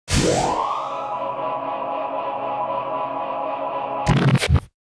Hey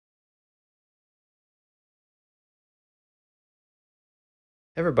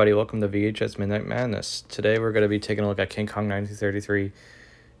everybody, welcome to VHS Midnight Madness. Today we're going to be taking a look at King Kong 1933,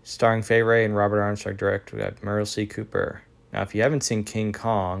 starring Fay Wray and Robert Armstrong, directed by Merle C. Cooper. Now, if you haven't seen King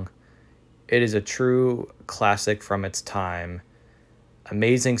Kong, it is a true classic from its time.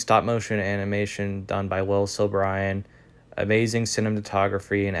 Amazing stop-motion animation done by Willis O'Brien, amazing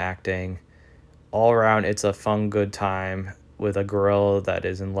cinematography and acting. All around, it's a fun, good time with a girl that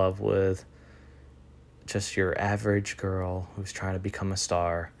is in love with just your average girl who's trying to become a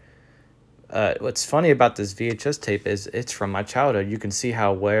star. What's funny about this VHS tape is it's from my childhood. You can see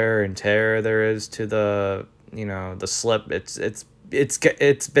how wear and tear there is to the slip.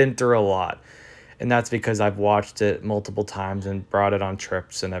 It's been through a lot, and that's because I've watched it multiple times and brought it on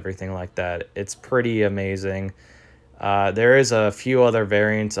trips and everything like that. It's pretty amazing. There is a few other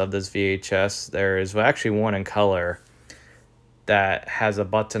variants of this VHS. There is actually one in color that has a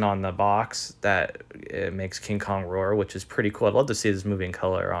button on the box that it makes King Kong roar, which is pretty cool. I'd love to see this movie in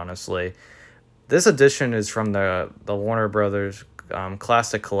color, honestly. This edition is from the Warner Brothers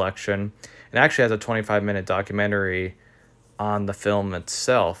Classic Collection. It actually has a 25-minute documentary on the film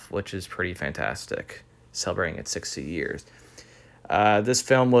itself, which is pretty fantastic, celebrating its 60 years. This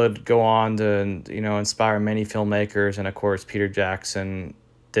film would go on to inspire many filmmakers, and of course Peter Jackson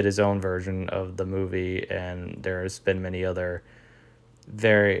did his own version of the movie, and there's been many other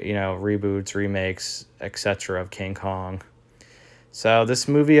reboots, remakes, etc. of King Kong. So this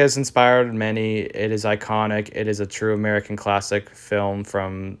movie has inspired many. It is iconic. It is a true American classic film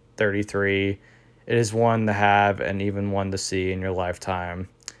from 33. It is one to have and even one to see in your lifetime,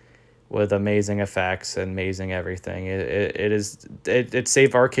 with amazing effects and amazing everything. It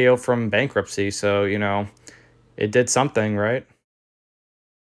saved RKO from bankruptcy, so it did something, right?